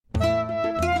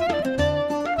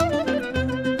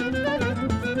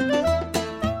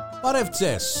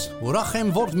Arevces,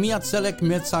 urachem vort miatzelek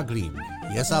metzaglim.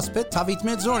 Yes aspet tavit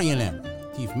medzorienem.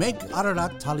 Tiv meg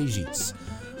ararat talijits.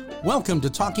 Welcome to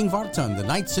Talking Vartan, the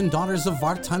Knights and Daughters of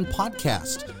Vartan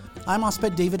podcast. I'm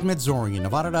Osped David Medzorian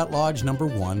of Ararat Lodge number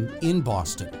 1 in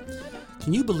Boston.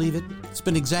 Can you believe it? It's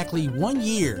been exactly 1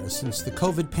 year since the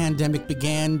COVID pandemic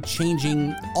began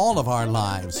changing all of our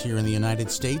lives here in the United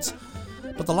States.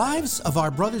 But the lives of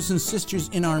our brothers and sisters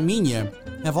in Armenia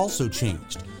have also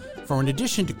changed. For in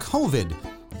addition to COVID,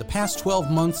 the past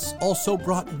 12 months also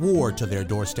brought war to their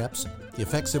doorsteps, the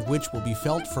effects of which will be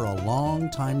felt for a long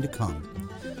time to come.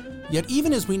 Yet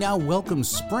even as we now welcome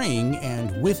spring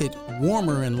and with it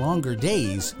warmer and longer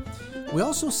days, we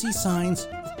also see signs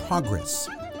of progress,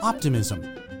 optimism,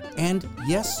 and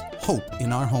yes, hope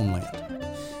in our homeland.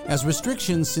 As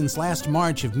restrictions since last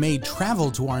March have made travel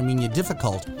to Armenia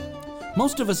difficult,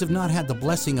 most of us have not had the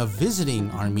blessing of visiting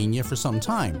Armenia for some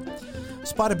time.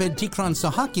 Spadabed Tikran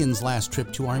Sahakian's last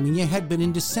trip to Armenia had been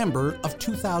in December of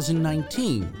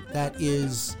 2019. That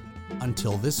is,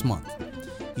 until this month.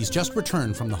 He's just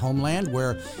returned from the homeland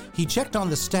where he checked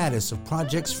on the status of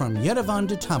projects from Yerevan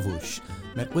to Tavush,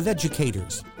 met with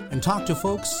educators, and talked to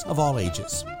folks of all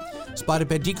ages.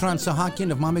 Spadabed Tikran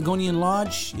Sahakian of Mamegonian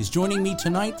Lodge is joining me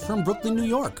tonight from Brooklyn, New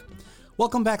York.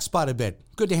 Welcome back, Spadabed.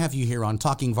 Good to have you here on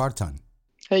Talking Vartan.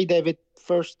 Hey, David.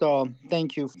 First,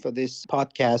 thank you for this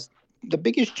podcast. The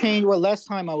biggest change, last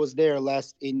time I was there,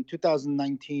 in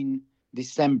 2019,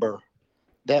 December,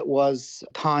 that was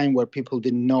a time where people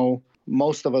didn't know,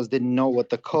 most of us didn't know what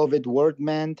the COVID word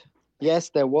meant. Yes,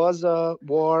 there was a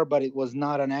war, but it was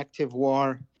not an active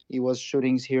war. It was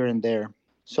shootings here and there.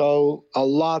 So a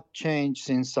lot changed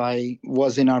since I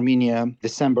was in Armenia,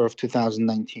 December of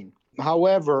 2019.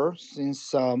 However,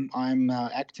 since I'm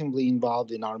actively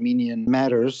involved in Armenian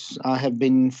matters, I have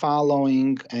been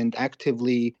following and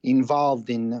actively involved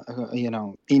in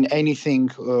anything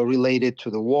related to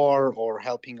the war or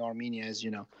helping Armenia, as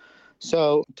you know.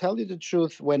 So, tell you the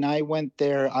truth, when I went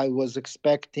there, I was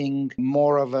expecting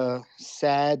more of a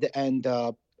sad and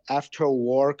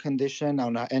after-war condition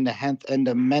and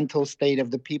the mental state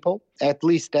of the people. At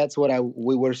least that's what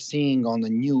we were seeing on the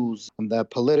news, the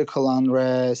political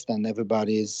unrest and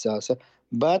everybody's.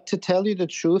 But to tell you the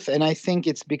truth, and I think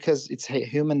it's because it's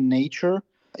human nature,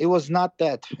 it was not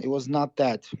that. It was not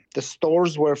that. The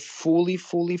stores were fully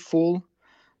full.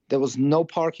 There was no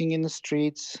parking in the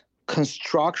streets.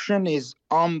 Construction is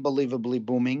unbelievably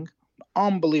booming.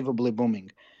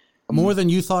 More than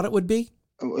you thought it would be?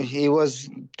 It was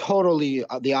totally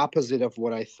the opposite of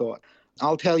what I thought.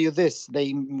 I'll tell you this.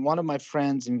 One of my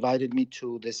friends invited me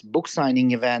to this book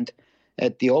signing event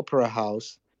at the Opera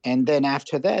House. And then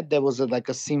after that, there was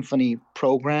a symphony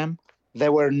program.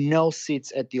 There were no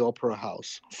seats at the Opera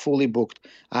House, fully booked.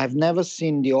 I've never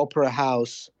seen the Opera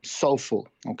House so full,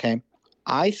 okay?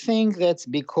 I think that's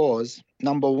because,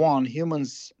 number one,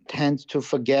 humans tend to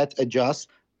forget, adjust.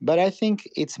 But I think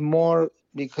it's more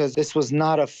because this was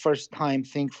not a first-time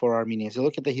thing for Armenians. You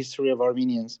look at the history of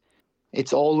Armenians,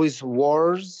 it's always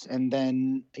wars, and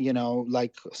then,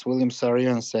 like William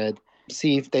Sarian said,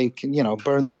 see if they can,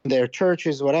 burn their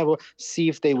churches, whatever, see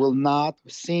if they will not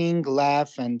sing,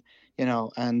 laugh, and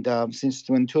since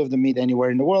when two of them meet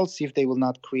anywhere in the world, see if they will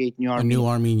not create new Armenia. A new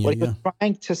Armenia, But you're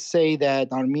trying to say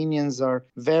that Armenians are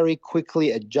very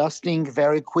quickly adjusting,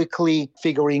 very quickly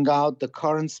figuring out the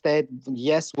current state.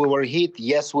 Yes, we were hit.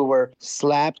 Yes, we were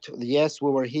slapped. Yes, we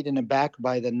were hit in the back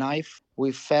by the knife.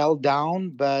 We fell down,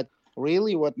 but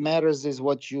really what matters is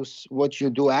what you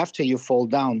do after you fall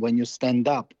down, when you stand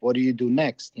up. What do you do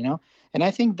next, And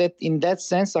I think that in that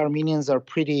sense, Armenians are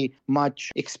pretty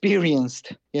much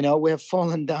experienced. We have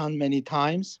fallen down many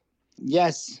times.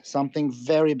 Yes, something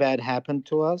very bad happened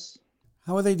to us.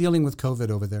 How are they dealing with COVID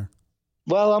over there?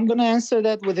 Well, I'm going to answer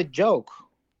that with a joke.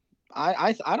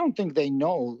 I don't think they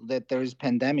know that there is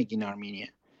pandemic in Armenia.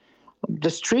 In the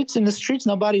streets,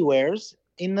 nobody wears.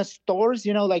 In the stores,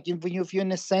 if you're in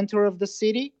the center of the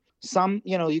city,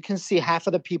 you can see half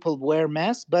of the people wear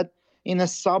masks, but in the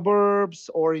suburbs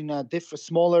or in different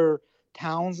smaller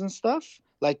towns and stuff,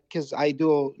 because I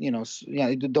do,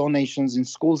 I do donations in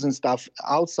schools and stuff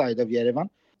outside of Yerevan,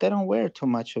 they don't wear too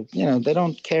much they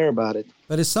don't care about it.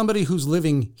 But as somebody who's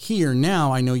living here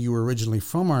now, I know you were originally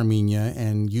from Armenia,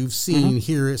 and you've seen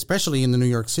here, especially in the New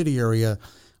York City area,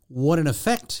 what an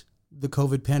effect the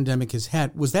COVID pandemic has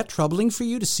had. Was that troubling for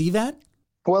you to see that?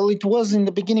 Well, it was in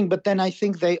the beginning, but then I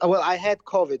think I had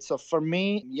COVID. So for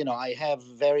me, I have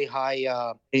very high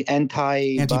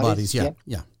antibodies.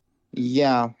 Yeah.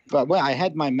 Yeah, but well, I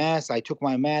had my mask. I took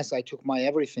my mask. I took my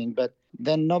everything, but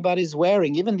then nobody's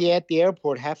wearing. Even at the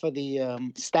airport, half of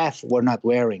the staff were not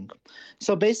wearing.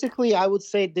 So basically, I would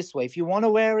say it this way: if you want to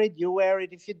wear it, you wear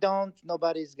it. If you don't,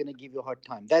 nobody's gonna give you a hard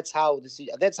time. That's how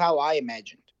I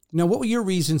imagined. Now, what were your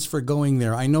reasons for going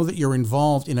there? I know that you're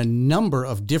involved in a number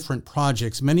of different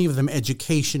projects, many of them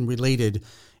education related.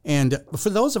 And for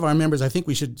those of our members, I think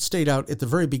we should state out at the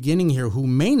very beginning here who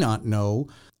may not know,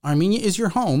 Armenia is your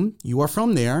home. You are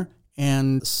from there.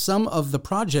 And some of the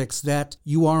projects that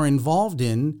you are involved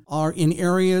in are in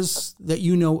areas that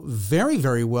you know very,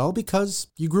 very well because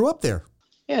you grew up there.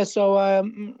 Yeah. So I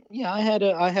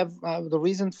have the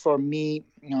reason for me,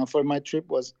 for my trip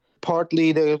was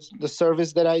partly the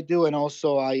service that I do, and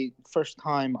also first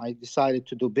time I decided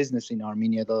to do business in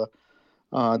Armenia,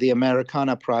 the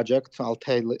Americana project. I'll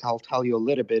tell you a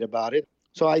little bit about it.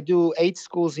 So I do 8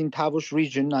 schools in Tavush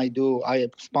region. I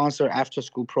sponsor after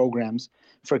school programs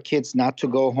for kids not to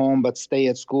go home but stay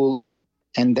at school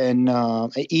and then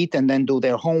eat and then do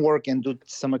their homework and do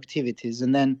some activities.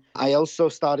 And then I also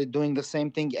started doing the same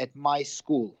thing at my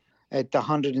school, at the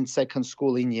 102nd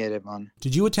school in Yerevan.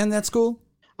 Did you attend that school?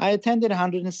 I attended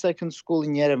 102nd school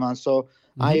in Yerevan. So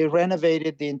I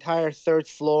renovated the entire 3rd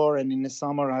floor, and in the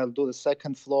summer I'll do the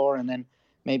 2nd floor, and then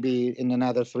maybe in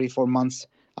another 3-4 months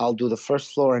I'll do the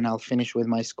 1st floor and I'll finish with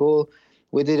my school.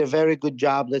 We did a very good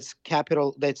job.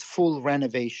 That's full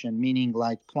renovation, meaning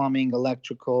like plumbing,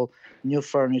 electrical, new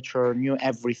furniture, new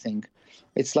everything.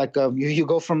 It's like you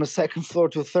go from a 2nd floor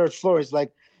to a 3rd floor. It's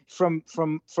like from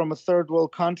a third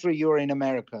world country, you're in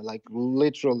America. Like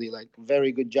literally, like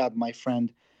very good job, my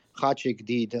friend Khachik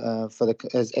did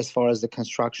as far as the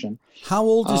construction. How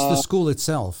old is the school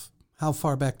itself? How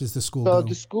far back does the school go?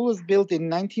 The school was built in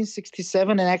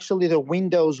 1967, and actually the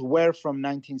windows were from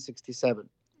 1967.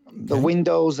 Okay. The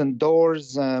windows and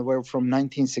doors were from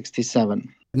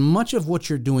 1967. Much of what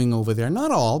you're doing over there,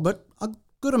 not all, but a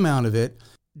good amount of it,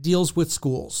 deals with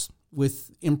schools,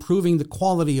 with improving the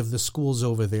quality of the schools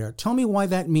over there. Tell me why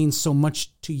that means so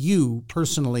much to you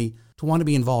personally to want to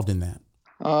be involved in that.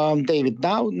 David,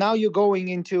 now you're going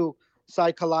into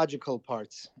psychological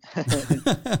parts.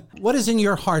 What is in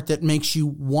your heart that makes you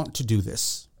want to do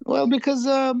this? Well, because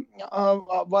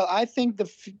I think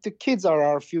the kids are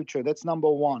our future. That's number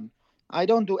one. I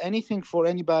don't do anything for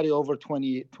anybody over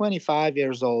 25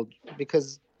 years old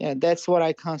because that's what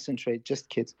I concentrate, just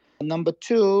kids. Number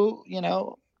two,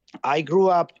 I grew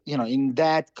up, in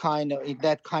that kind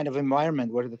of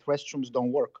environment where the restrooms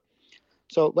don't work.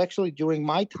 So actually, during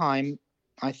my time,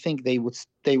 I think they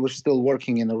were still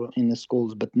working in the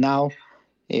schools, but now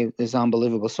it is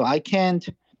unbelievable. So I can't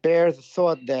bear the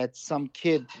thought that some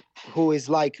kid who is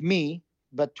like me,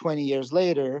 but 20 years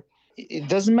later, it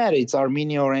doesn't matter. It's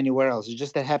Armenia or anywhere else. It's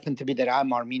just that happened to be that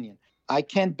I'm Armenian. I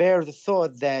can't bear the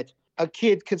thought that a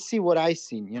kid could see what I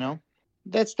seen.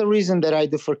 That's the reason that I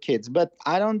do for kids, but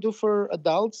I don't do for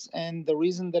adults. And the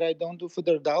reason that I don't do for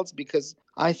the adults, because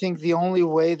I think the only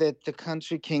way that the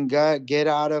country can get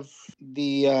out of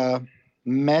the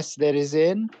mess that is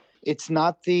in, it's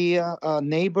not the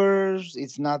neighbors,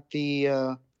 it's not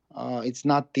the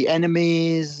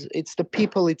enemies, it's the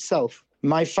people itself.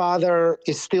 My father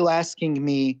is still asking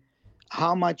me,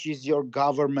 how much is your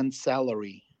government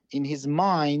salary? In his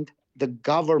mind, the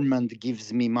government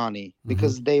gives me money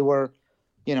because they were,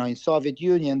 in Soviet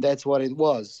Union, that's what it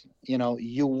was.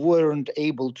 You weren't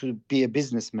able to be a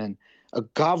businessman. A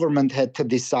government had to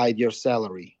decide your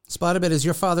salary. Spadabet, does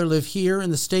your father live here in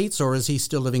the States, or is he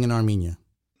still living in Armenia?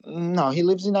 No, he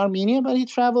lives in Armenia, but he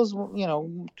travels,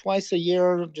 twice a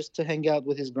year just to hang out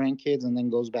with his grandkids and then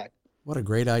goes back. What a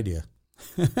great idea.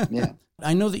 Yeah.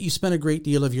 I know that you spent a great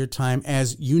deal of your time,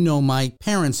 as my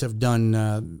parents have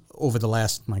done over the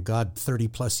last, 30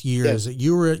 plus years. Yes.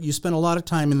 You spent a lot of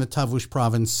time in the Tavush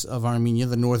province of Armenia,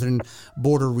 the northern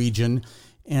border region.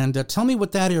 And tell me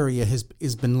what that area has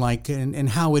been like and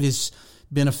how it has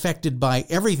been affected by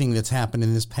everything that's happened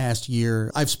in this past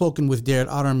year. I've spoken with Derd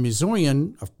Aram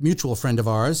Mizorian, a mutual friend of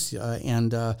ours,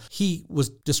 and he was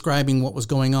describing what was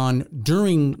going on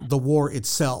during the war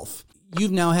itself.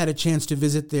 You've now had a chance to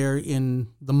visit there in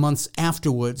the months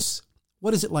afterwards.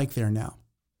 What is it like there now?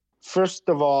 First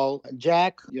of all,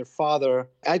 Jack, your father,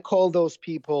 I call those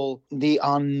people the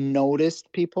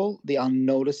unnoticed people, the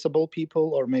unnoticeable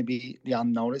people, or maybe the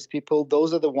unnoticed people.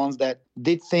 Those are the ones that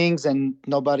did things and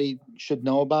nobody should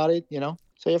know about it,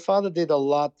 So your father did a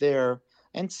lot there.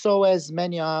 And so as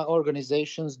many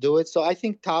organizations do it. So I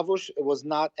think Tavush was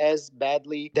not as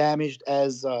badly damaged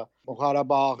as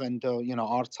Karabakh and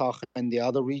Artsakh and the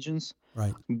other regions.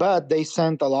 Right. But they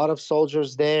sent a lot of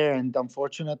soldiers there, and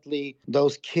unfortunately,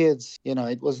 those kids,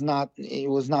 it was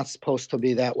not supposed to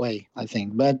be that way, I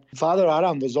think. But Father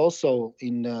Aram was also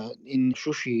in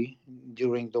Shushi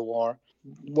during the war.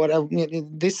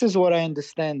 This is what I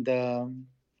understand.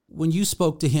 When you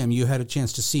spoke to him, you had a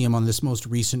chance to see him on this most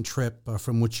recent trip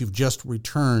from which you've just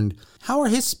returned. How are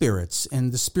his spirits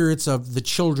and the spirits of the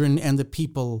children and the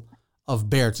people of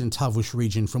Bert and Tavush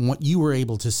region from what you were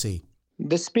able to see?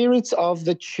 The spirits of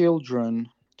the children,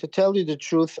 to tell you the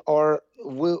truth,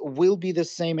 will be the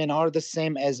same and are the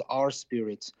same as our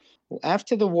spirits.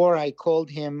 After the war, I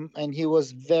called him, and he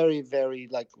was very, very,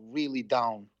 really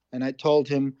down. And I told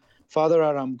him, Father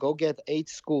Aram, go get 8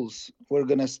 schools. We're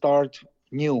going to start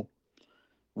new.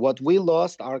 What we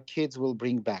lost, our kids will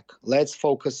bring back. Let's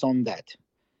focus on that.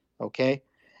 Okay?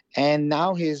 And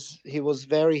now he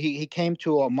came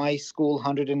to my school,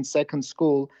 102nd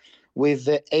school, with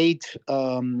the 8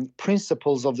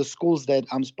 principals of the schools that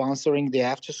I'm sponsoring the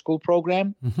after-school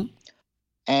program. Mm-hmm.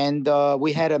 And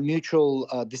we had a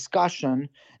mutual discussion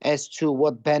as to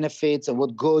what benefits and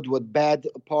what good, what bad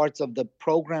parts of the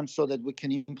program so that we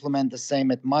can implement the same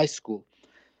at my school.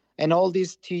 And all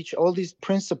these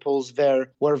principals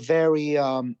were very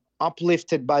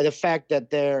uplifted by the fact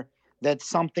that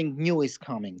something new is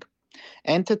coming.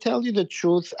 And to tell you the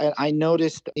truth, I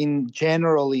noticed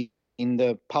generally in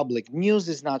the public news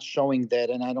is not showing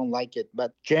that, and I don't like it.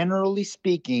 But generally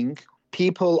speaking,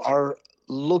 people are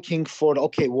looking for,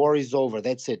 okay, war is over.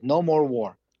 That's it. No more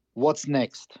war. What's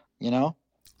next?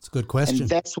 It's a good question. And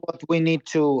that's what we need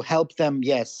to help them.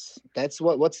 Yes, that's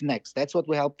what's next. That's what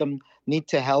we need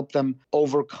to help them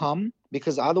overcome,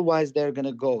 because otherwise they're going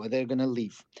to go. They're going to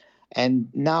leave. And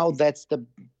now that's the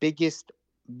biggest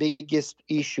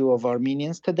issue of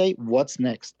Armenians today. What's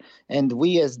next? And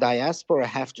we as diaspora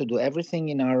have to do everything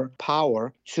in our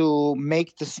power to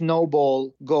make the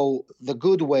snowball go the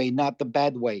good way, not the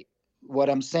bad way. What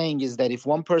I'm saying is that if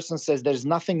one person says there's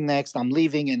nothing next, I'm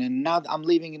leaving, and then not I'm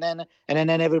leaving, and then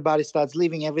everybody starts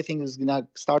leaving, everything is gonna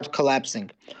start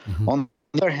collapsing. Mm-hmm. On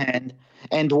the other hand,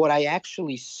 and what I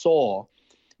actually saw,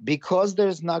 because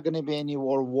there's not going to be any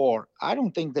more war, I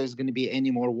don't think there's going to be any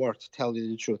more war, to tell you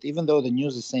the truth, even though the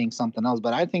news is saying something else.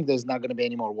 But I think there's not going to be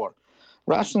any more war.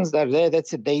 Russians are there.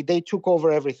 That's it. They took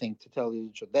over everything, to tell you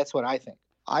the truth. That's what I think.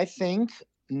 I think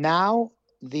now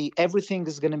everything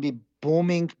is going to be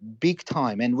booming big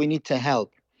time, and we need to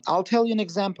help. I'll tell you an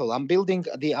example. I'm building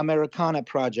the Americana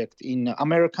project in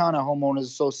Americana Homeowners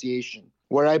Association,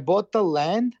 where I bought the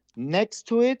land. Next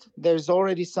to it, there's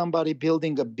already somebody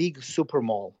building a big super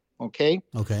mall, okay?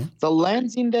 Okay. The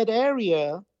lands in that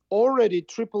area already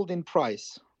tripled in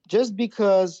price just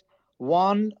because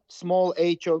one small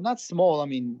not small, I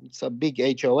mean, it's a big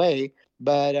HOA,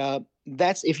 but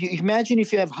that's, if you imagine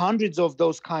if you have hundreds of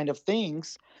those kind of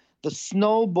things, the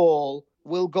snowball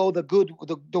will go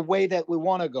the way that we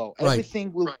want to go. Right.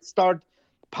 Everything will start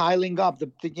piling up.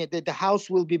 The house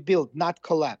will be built, not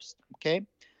collapsed, okay?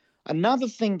 Another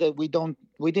thing that we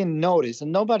didn't notice,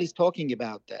 and nobody's talking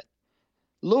about that.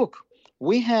 Look,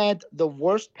 we had the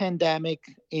worst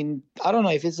pandemic I don't know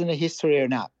if it's in the history or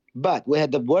not, but we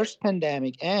had the worst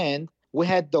pandemic, and we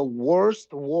had the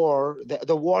worst war,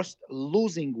 the worst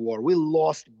losing war. We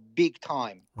lost big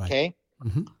time, okay? Right.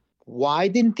 Mm-hmm. Why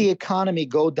didn't the economy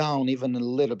go down even a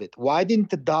little bit? Why didn't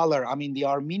the dollar, the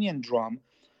Armenian drum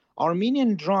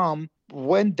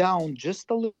went down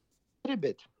just a little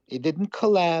bit? It didn't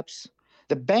collapse.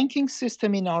 The banking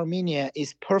system in Armenia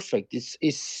is perfect.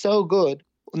 It's so good.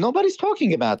 Nobody's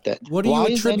talking about that. What do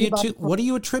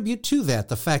you attribute to that?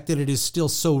 The fact that it is still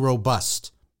so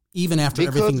robust, even after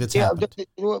everything that's happened.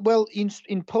 Well,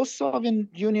 in post-Soviet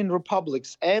Union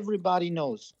republics, everybody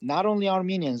knows. Not only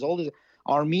Armenians, all the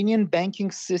Armenian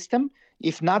banking system,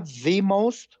 if not the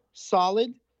most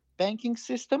solid banking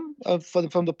system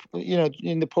from the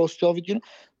in the post-Soviet Union,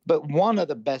 but one of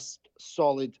the best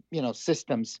solid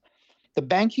systems. The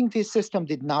banking system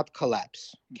did not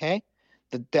collapse. Okay,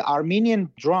 the Armenian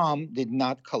drum did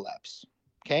not collapse.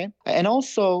 Okay, and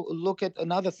also look at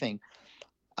another thing.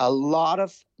 A lot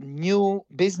of new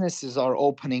businesses are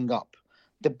opening up.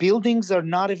 The buildings are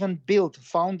not even built.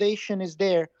 Foundation is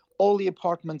there. All the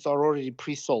apartments are already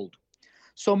pre-sold.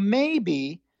 So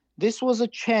maybe this was a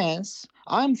chance.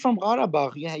 I'm from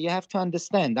Karabakh. Yeah, you have to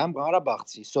understand. I'm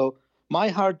Karabakhzi. So my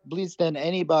heart bleeds than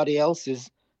anybody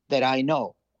else's that I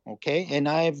know. Okay. And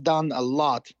I've done a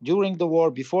lot during the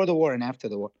war, before the war, and after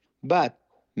the war. But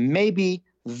maybe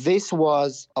this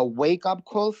was a wake-up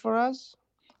call for us.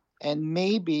 And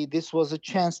maybe this was a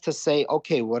chance to say,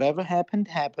 okay, whatever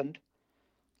happened.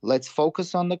 Let's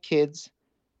focus on the kids.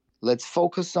 Let's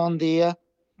focus on the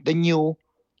new.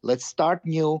 Let's start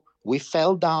new. We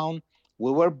fell down.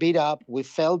 We were beat up. We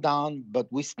fell down, but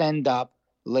we stand up.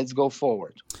 Let's go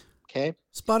forward. Okay?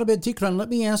 Spottabed Tikran, let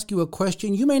me ask you a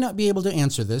question. You may not be able to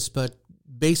answer this, but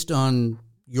based on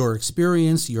your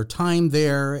experience, your time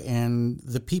there, and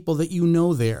the people that you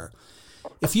know there,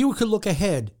 if you could look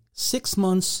ahead 6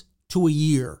 months to a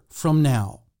year from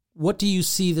now, what do you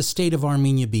see the state of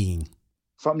Armenia being?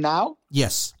 From now?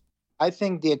 Yes. I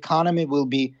think the economy will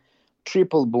be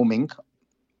triple booming.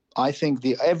 I think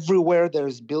everywhere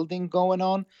there's building going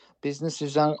on,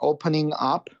 businesses are opening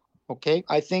up. Okay?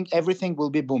 I think everything will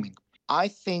be booming. I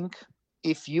think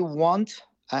if you want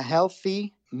a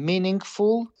healthy,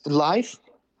 meaningful life,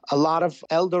 a lot of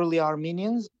elderly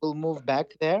Armenians will move back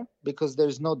there because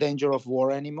there's no danger of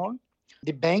war anymore.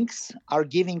 The banks are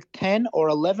giving 10 or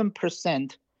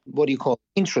 11%, what do you call it?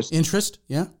 Interest. Interest,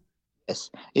 yeah. Yes.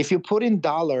 If you put in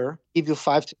dollar, give you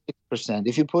 5 to 6%.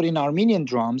 If you put in Armenian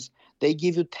drams, they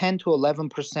give you 10 to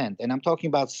 11%. And I'm talking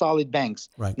about solid banks,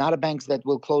 right, not a banks that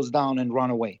will close down and run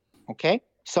away. Okay?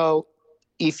 So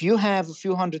if you have a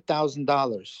few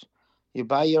 $100,000, you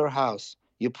buy your house,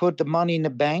 you put the money in the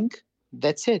bank,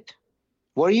 that's it.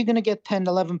 Where are you going to get 10,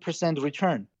 11%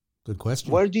 return? Good question.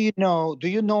 Where do you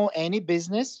know any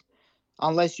business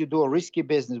unless you do a risky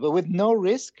business? But with no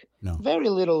risk, no, very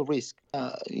little risk.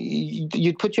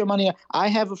 You put your money. I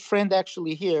have a friend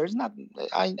actually here. It's not.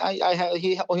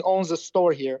 He owns a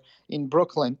store here in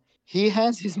Brooklyn. He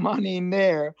has his money in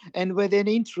there, and with an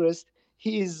interest,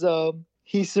 he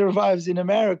survives in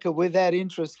America with that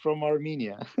interest from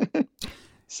Armenia.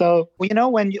 So when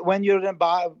you're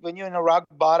in a rock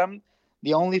bottom,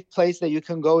 the only place that you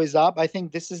can go is up. I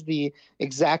think this is the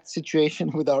exact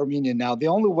situation with Armenia now. The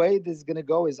only way this is going to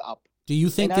go is up. Do you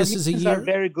think this is a year? Are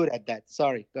very good at that.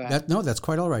 Sorry, go ahead. No, that's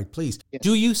quite all right. Please. Yeah.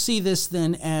 Do you see this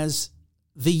then as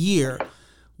the year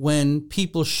when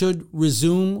people should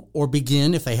resume or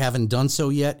begin, if they haven't done so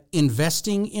yet,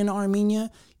 investing in Armenia,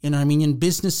 in Armenian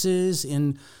businesses,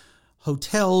 in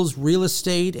hotels, real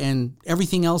estate, and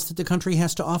everything else that the country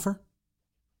has to offer?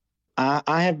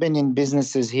 I have been in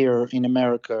businesses here in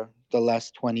America the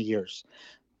last 20 years.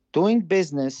 Doing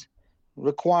business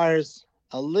requires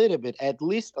at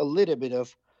least a little bit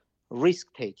of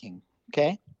risk-taking,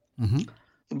 okay?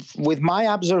 Mm-hmm. With my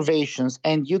observations,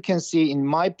 and you can see in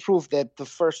my proof that the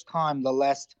first time, the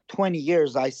last 20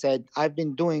 years, I said, I've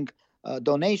been doing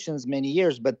donations many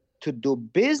years, but to do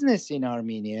business in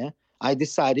Armenia, I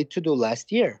decided to do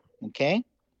last year, okay?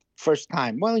 First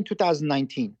time, in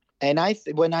 2019. And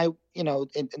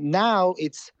now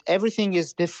everything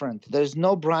is different. There's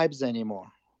no bribes anymore,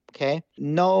 okay?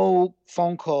 No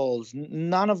phone calls.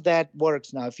 None of that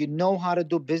works now. If you know how to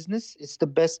do business, it's the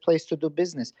best place to do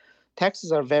business.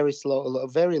 Taxes are very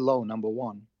low, number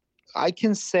one. I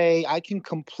can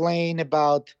complain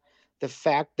about the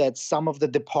fact that some of the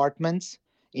departments,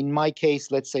 in my case,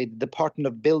 let's say the Department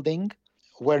of Building,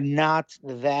 were not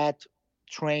that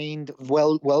trained,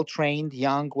 well-trained,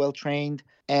 well-trained.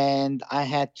 And I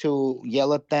had to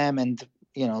yell at them and,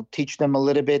 teach them a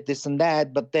little bit this and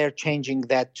that, but they're changing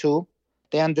that too.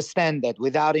 They understand that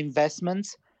without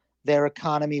investments, their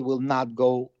economy will not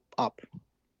go up.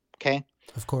 Okay?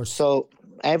 Of course. So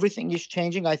everything is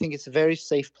changing. I think it's a very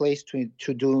safe place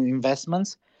to do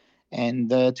investments and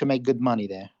to make good money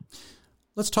there.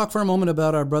 Let's talk for a moment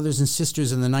about our brothers and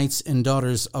sisters and the Knights and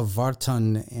Daughters of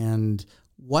Vartan and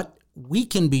what we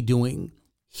can be doing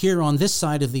here on this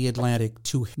side of the Atlantic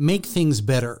to make things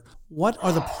better. What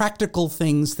are the practical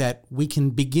things that we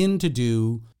can begin to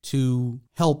do to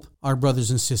help our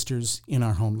brothers and sisters in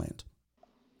our homeland?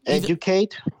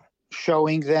 Educate,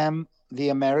 showing them the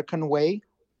American way,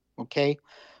 okay?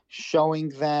 Showing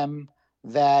them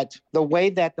that the way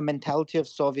that the mentality of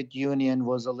Soviet Union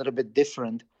was a little bit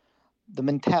different,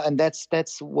 and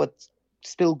that's what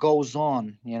still goes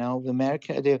on,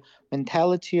 the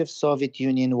mentality of Soviet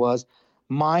Union was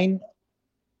mine,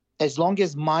 as long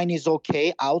as mine is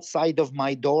okay, outside of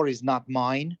my door is not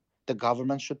mine, the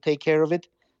government should take care of it.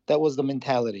 That was the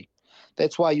mentality.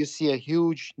 That's why you see a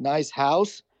huge, nice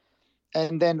house,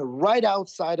 and then right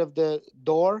outside of the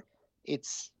door,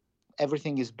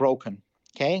 everything is broken,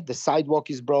 okay? The sidewalk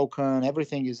is broken,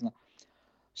 everything is not.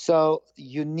 So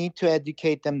you need to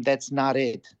educate them that's not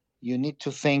it. You need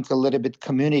to think a little bit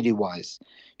community-wise.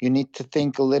 You need to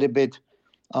think a little bit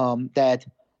that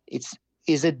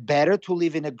is it better to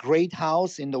live in a great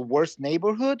house in the worst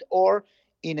neighborhood or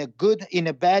in a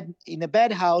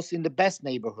bad house in the best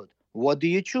neighborhood? What do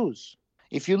you choose?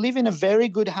 If you live in a very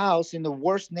good house in the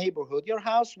worst neighborhood, your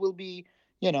house will be,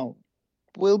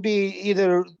 will be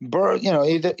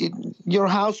your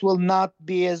house will not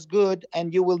be as good,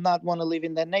 and you will not want to live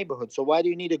in that neighborhood. So why do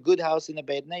you need a good house in a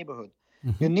bad neighborhood?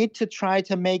 You need to try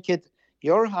to make it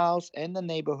your house and the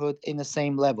neighborhood in the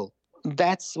same level.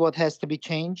 That's what has to be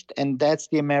changed, and that's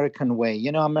the American way.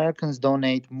 Americans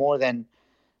donate more than,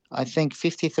 I think,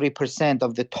 53%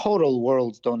 of the total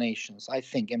world's donations, I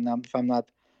think, if I'm not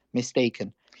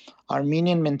mistaken.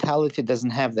 Armenian mentality doesn't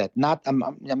have that. Not,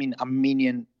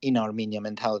 Armenian in Armenia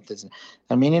mentality.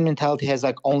 Armenian mentality has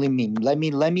like only me. Let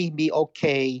me be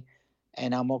okay,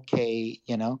 and I'm okay.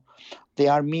 The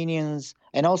Armenians,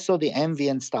 and also the envy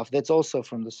and stuff. That's also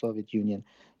from the Soviet Union.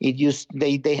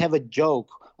 They have a joke.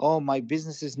 Oh, my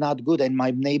business is not good, and my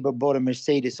neighbor bought a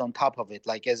Mercedes on top of it,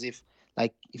 like as if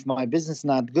if my business is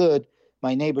not good,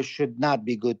 my neighbor should not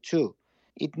be good too.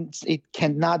 It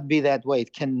cannot be that way.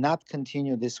 It cannot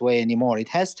continue this way anymore. It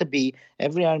has to be,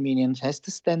 every Armenian has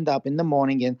to stand up in the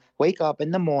morning and wake up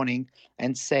in the morning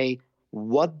and say,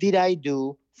 what did I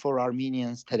do for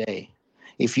Armenians today?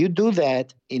 If you do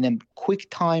that in a quick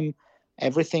time,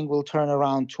 everything will turn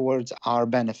around towards our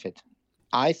benefit.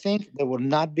 I think there will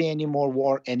not be any more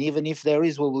war. And even if there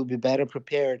is, we will be better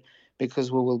prepared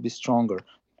because we will be stronger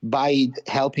by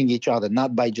helping each other,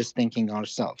 not by just thinking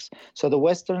ourselves. So the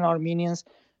Western Armenians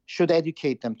should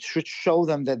educate them, should show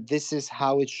them that this is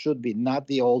how it should be, not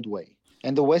the old way.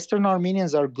 And the Western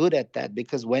Armenians are good at that,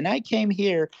 because when I came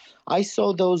here, I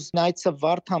saw those Knights of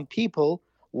Vartan people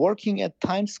working at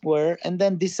Times Square and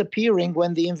then disappearing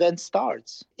when the event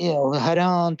starts.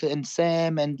 Harant and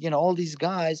Sam and, all these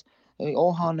guys,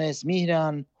 Ohanes,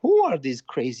 Mihran, who are these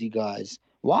crazy guys?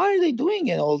 Why are they doing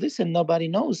it, all this? And nobody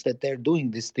knows that they're doing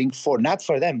this thing not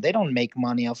for them. They don't make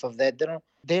money off of that.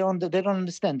 They don't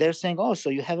understand. They're saying, oh,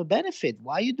 so you have a benefit.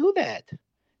 Why you do that?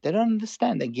 They don't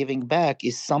understand that giving back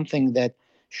is something that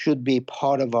should be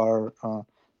part of our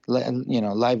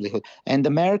livelihood. And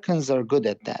Americans are good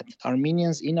at that.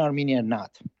 Armenians in Armenia are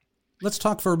not. Let's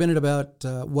talk for a minute about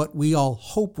what we all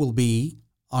hope will be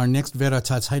our next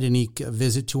Veritas Haidanic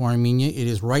visit to Armenia. It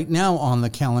is right now on the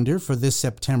calendar for this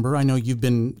September. I know you've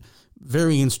been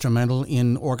very instrumental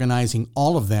in organizing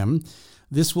all of them.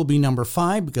 This will be number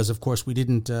 5 because, of course, we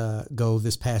didn't go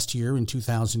this past year in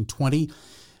 2020.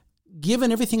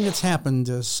 Given everything that's happened,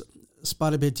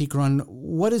 Spada Tikran,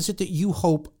 what is it that you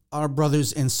hope our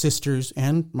brothers and sisters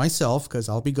and myself, because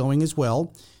I'll be going as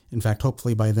well, in fact,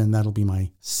 hopefully by then that'll be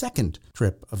my second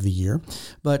trip of the year.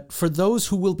 But for those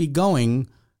who will be going,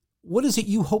 what is it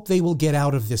you hope they will get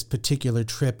out of this particular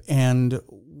trip? And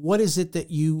what is it that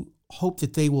you hope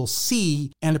that they will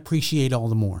see and appreciate all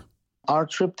the more? Our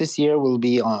trip this year will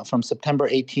be from September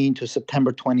 18 to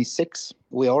September 26.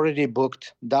 We already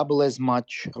booked double as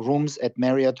much rooms at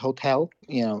Marriott Hotel.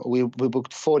 We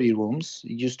booked 40 rooms.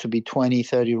 It used to be 20,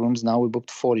 30 rooms. Now we booked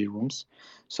 40 rooms.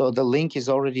 So the link is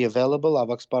already available.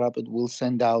 Avax Parapet will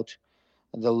send out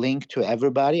the link to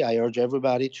everybody. I urge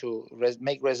everybody to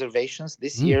make reservations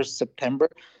this year's September.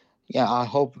 Yeah, I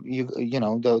hope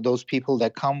those people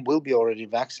that come will be already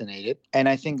vaccinated. And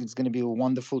I think it's going to be a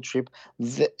wonderful trip.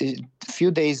 A few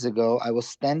days ago, I was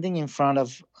standing in front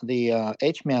of the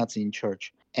Echmiadzin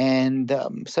church. And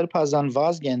Serpazan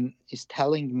Vazgen is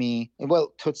telling me,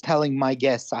 telling my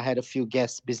guests, I had a few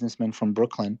guests, businessmen from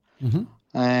Brooklyn,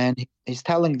 and he's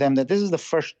telling them that this is the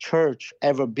first church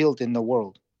ever built in the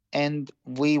world. And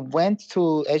we went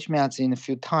to Echmiadzin a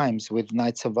few times with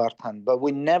Knights of Vartan, but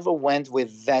we never went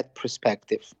with that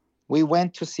perspective. We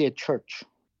went to see a church.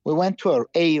 We went to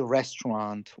a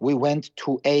restaurant. We went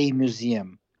to a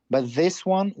museum. But this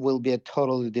one will be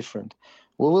totally different.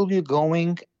 We will be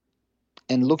going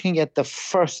and looking at the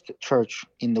first church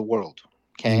in the world.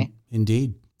 Okay?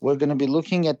 Indeed. We're going to be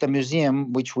looking at the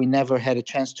museum, which we never had a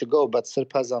chance to go, but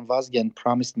Serpazan Vazgen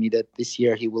promised me that this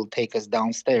year he will take us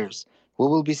downstairs. We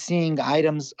will be seeing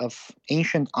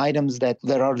ancient items that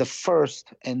are the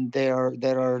first, and there's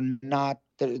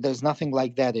nothing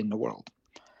like that in the world.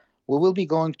 We will be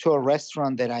going to a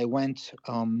restaurant that I went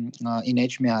in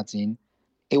Echmiadzin.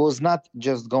 It was not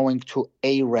just going to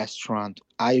a restaurant.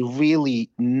 I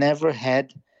really never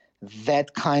had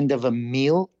that kind of a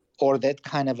meal or that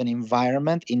kind of an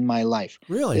environment in my life.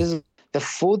 Really? The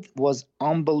food was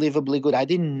unbelievably good. I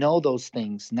didn't know those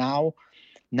things. Now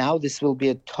this will be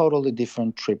a totally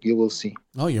different trip. You will see.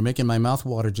 Oh, you're making my mouth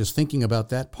water just thinking about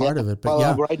that part of it.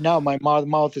 But right now my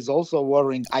mouth is also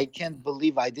watering. I can't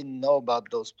believe I didn't know about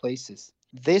those places.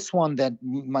 This one that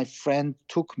my friend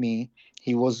took me,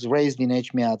 he was raised in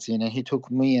Echmiadzin, and he took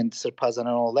me and Serpazan and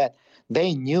all that.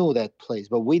 They knew that place,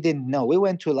 but we didn't know. We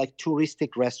went to like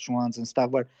touristic restaurants and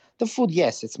stuff where the food,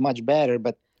 yes, it's much better,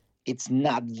 but it's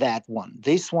not that one.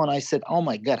 This one, I said, oh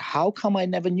my God, how come I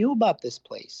never knew about this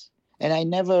place? And I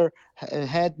never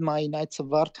had my Knights of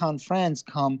Vartan friends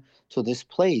come to this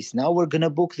place. Now we're going to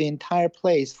book the entire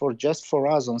place just for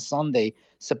us on Sunday,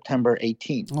 September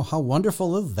 18th. Oh, how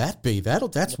wonderful will that be?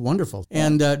 That's wonderful.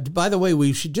 And by the way,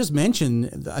 we should just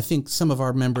mention, I think some of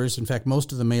our members, in fact,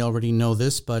 most of them may already know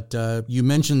this, but you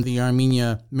mentioned the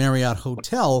Armenia Marriott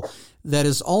Hotel. That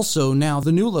is also now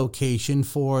the new location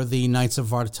for the Knights of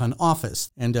Vartan office.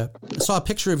 And I saw a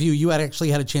picture of you. You had actually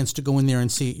had a chance to go in there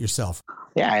and see it yourself.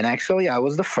 Yeah, and actually I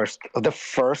was the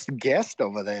first guest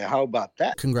over there. How about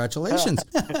that? Congratulations.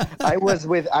 I was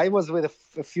with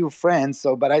a few friends,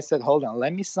 but I said, hold on,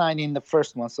 let me sign in the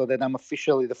first one so that I'm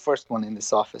officially the first one in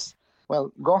this office.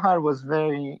 Well, Gohar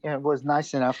was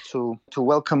nice enough to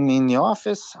welcome me in the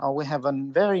office. We have a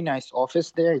very nice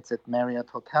office there. It's at Marriott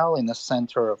Hotel in the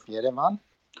center of Yerevan.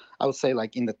 I would say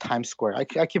like in the Times Square.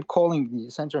 I keep calling the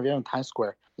center of Yerevan Times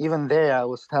Square. Even there, I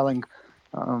was telling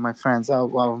my friends,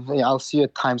 I'll see you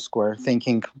at Times Square,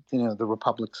 thinking, the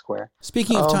Republic Square.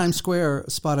 Speaking of Times Square,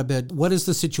 Spotabed, what is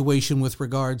the situation with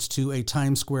regards to a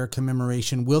Times Square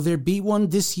commemoration? Will there be one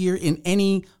this year in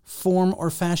any form or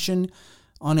fashion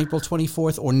on April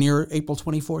 24th or near April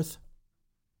 24th?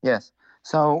 Yes.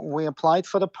 So we applied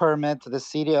for the permit. The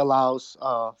city allows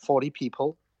 40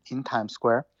 people in Times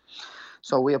Square.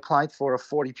 So we applied for a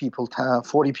 40 people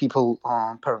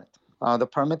permit. The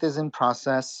permit is in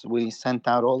process. We sent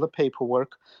out all the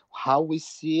paperwork. How we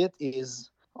see it is,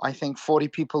 I think 40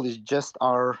 people is just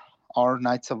our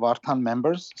Knights of Vartan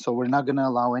members. So we're not going to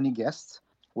allow any guests.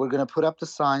 We're going to put up the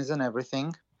signs and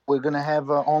everything. We're going to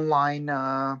have online...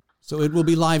 So it will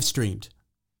be live streamed?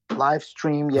 Live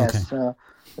stream, yes. Okay.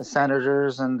 The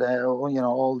senators and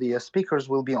all the speakers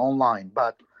will be online.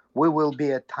 But we will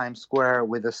be at Times Square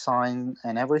with a sign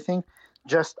and everything.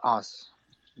 Just us.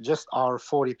 Just our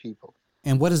 40 people.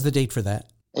 And what is the date for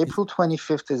that? April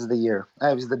 25th is the year.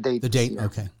 That was the date. The date,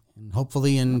 okay. And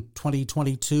hopefully in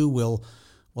 2022, we'll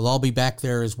all be back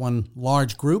there as one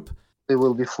large group. It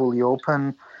will be fully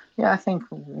open. Yeah, I think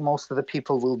most of the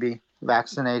people will be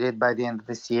vaccinated by the end of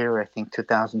this year. I think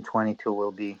 2022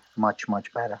 will be much,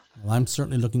 much better. Well, I'm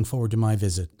certainly looking forward to my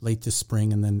visit late this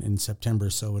spring and then in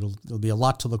September, so it'll be a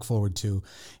lot to look forward to.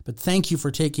 But thank you for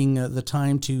taking the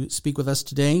time to speak with us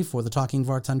today for the Talking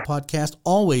Vartan podcast.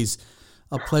 Always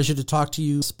a pleasure to talk to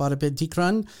you, Spotabed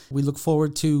Tikran. We look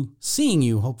forward to seeing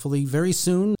you, hopefully, very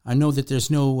soon. I know that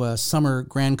there's no summer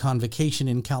Grand Convocation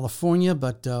in California,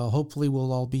 but hopefully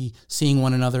we'll all be seeing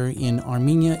one another in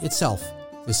Armenia itself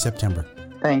this September.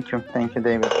 Thank you. Thank you,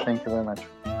 David. Thank you very much.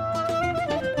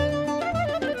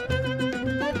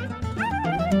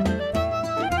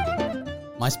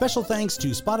 My special thanks to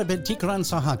Spotabed Tikran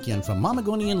Sahakian from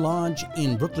Mamagonian Lodge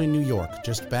in Brooklyn, New York,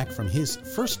 just back from his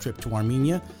first trip to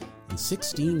Armenia in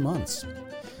 16 months.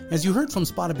 As you heard from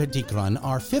Spotabed Tikran,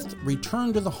 our fifth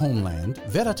return to the homeland,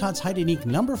 Veritas Heidenik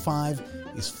number 5,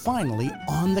 is finally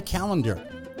on the calendar.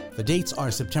 The dates are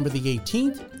September the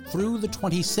 18th through the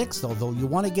 26th, although you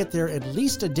want to get there at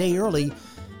least a day early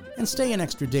and stay an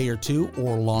extra day or two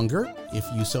or longer if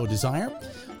you so desire.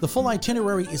 The full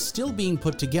itinerary is still being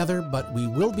put together, but we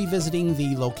will be visiting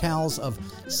the locales of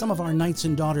some of our Knights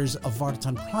and Daughters of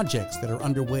Vartan projects that are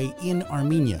underway in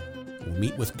Armenia. We'll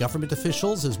meet with government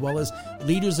officials as well as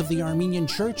leaders of the Armenian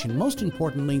Church, and most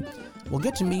importantly, we'll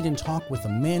get to meet and talk with the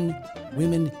men,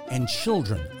 women, and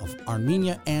children of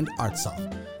Armenia and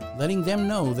Artsakh, letting them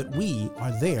know that we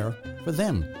are there for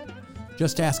them.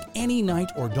 Just ask any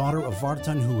knight or daughter of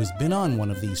Vartan who has been on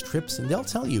one of these trips, and they'll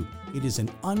tell you it is an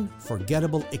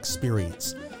unforgettable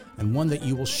experience, and one that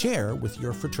you will share with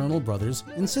your fraternal brothers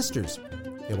and sisters.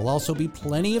 There will also be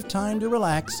plenty of time to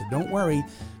relax, so don't worry.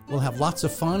 We'll have lots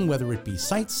of fun, whether it be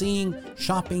sightseeing,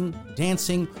 shopping,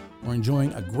 dancing, or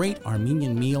enjoying a great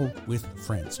Armenian meal with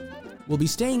friends. We'll be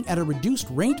staying at a reduced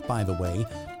rate, by the way,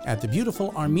 at the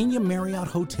beautiful Armenia Marriott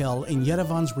Hotel in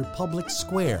Yerevan's Republic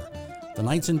Square. The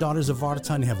Knights and Daughters of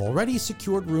Vartan have already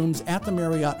secured rooms at the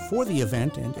Marriott for the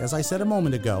event, and as I said a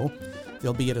moment ago,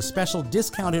 they'll be at a special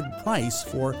discounted price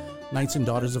for Knights and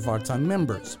Daughters of Vartan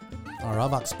members. Our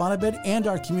Avak Spotabed and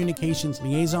our communications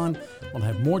liaison will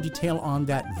have more detail on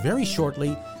that very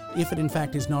shortly, if it in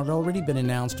fact has not already been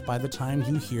announced by the time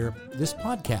you hear this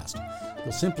podcast.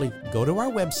 You'll simply go to our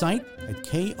website at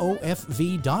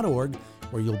kofv.org,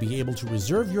 where you'll be able to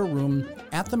reserve your room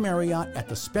at the Marriott at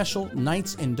the special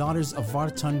Knights and Daughters of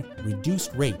Vartan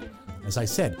reduced rate. As I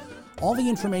said, all the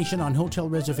information on hotel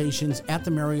reservations at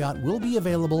the Marriott will be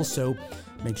available, so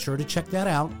make sure to check that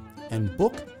out and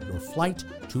book your flight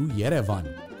to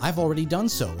Yerevan. I've already done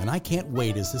so, and I can't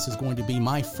wait, as this is going to be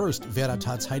my first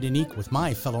Veritas Heidenik with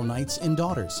my fellow knights and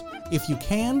daughters. If you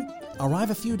can, arrive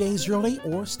a few days early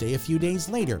or stay a few days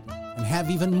later and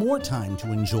have even more time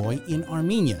to enjoy in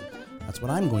Armenia. That's what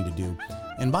I'm going to do.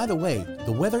 And by the way,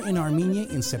 the weather in Armenia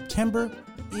in September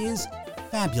is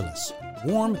fabulous.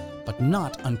 Warm, but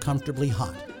not uncomfortably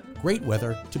hot. Great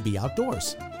weather to be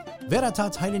outdoors.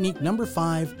 Veritas Heidenik number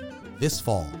 5 this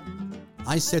fall.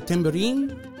 Այս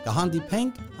սեպտեմբերին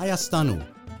կհանդիպենք Հայաստանում.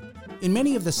 In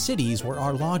many of the cities where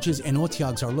our lodges and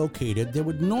otyugs are located, there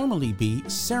would normally be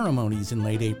ceremonies in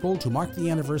late April to mark the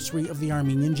anniversary of the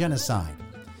Armenian genocide.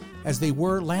 As they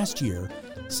were last year,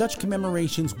 such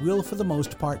commemorations will for the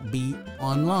most part be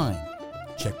online.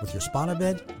 Check with your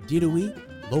Spanabed, Dirui,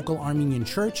 local Armenian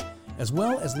church, as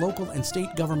well as local and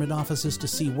state government offices to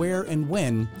see where and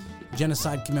when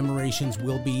genocide commemorations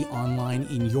will be online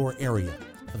in your area.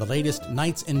 For the latest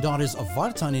Knights and Daughters of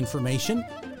Vartan information,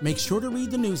 make sure to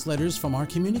read the newsletters from our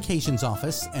communications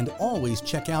office and always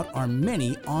check out our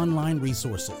many online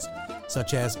resources,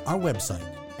 such as our website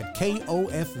at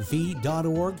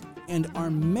kofv.org and our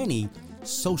many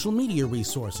social media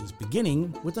resources,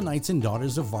 beginning with the Knights and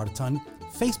Daughters of Vartan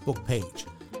Facebook page.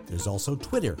 There's also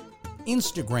Twitter,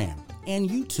 Instagram, and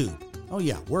YouTube. Oh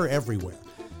yeah, we're everywhere.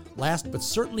 Last but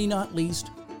certainly not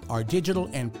least, our digital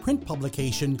and print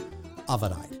publication,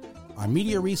 Avarait. Our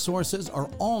media resources are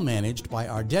all managed by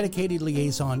our dedicated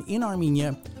liaison in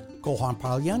Armenia, Kohan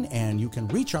Palyan, and you can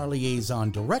reach our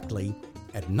liaison directly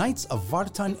at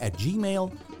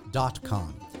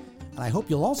knightsofvartan@gmail.com. And I hope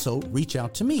you'll also reach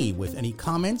out to me with any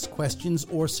comments, questions,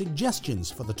 or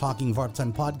suggestions for the Talking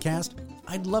Vartan podcast.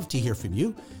 I'd love to hear from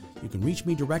you. You can reach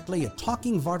me directly at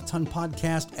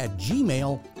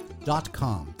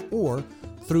talkingvartanpodcast@gmail.com or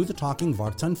through the Talking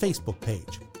Vartan Facebook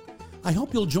page. I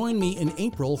hope you'll join me in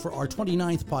April for our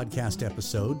 29th podcast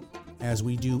episode. As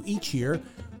we do each year,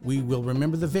 we will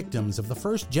remember the victims of the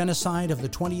first genocide of the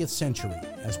 20th century,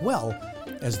 as well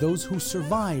as those who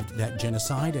survived that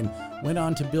genocide and went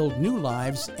on to build new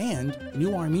lives and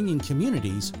new Armenian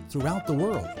communities throughout the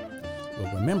world.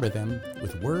 We'll remember them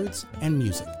with words and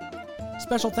music.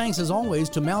 Special thanks, as always,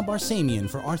 to Mal Barsamian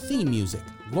for our theme music,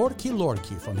 Lorki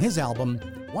Lorki, from his album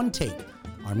One Take,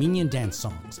 Armenian Dance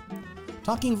Songs.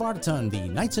 Talking Vartan, the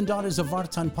Knights and Daughters of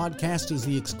Vartan podcast, is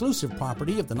the exclusive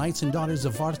property of the Knights and Daughters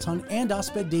of Vartan and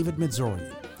Asped David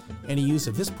Medzorian. Any use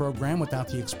of this program without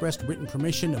the expressed written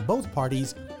permission of both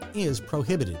parties is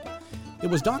prohibited.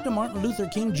 It was Dr. Martin Luther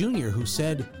King Jr. who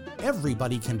said,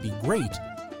 "Everybody can be great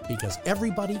because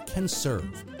everybody can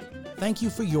serve." Thank you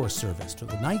for your service to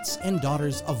the Knights and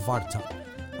Daughters of Vartan.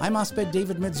 I'm Asped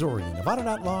David Medzorian of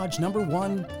Ararat Lodge number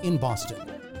 1 in Boston.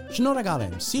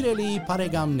 Shnoragalen, Sireli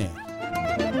Paregamne.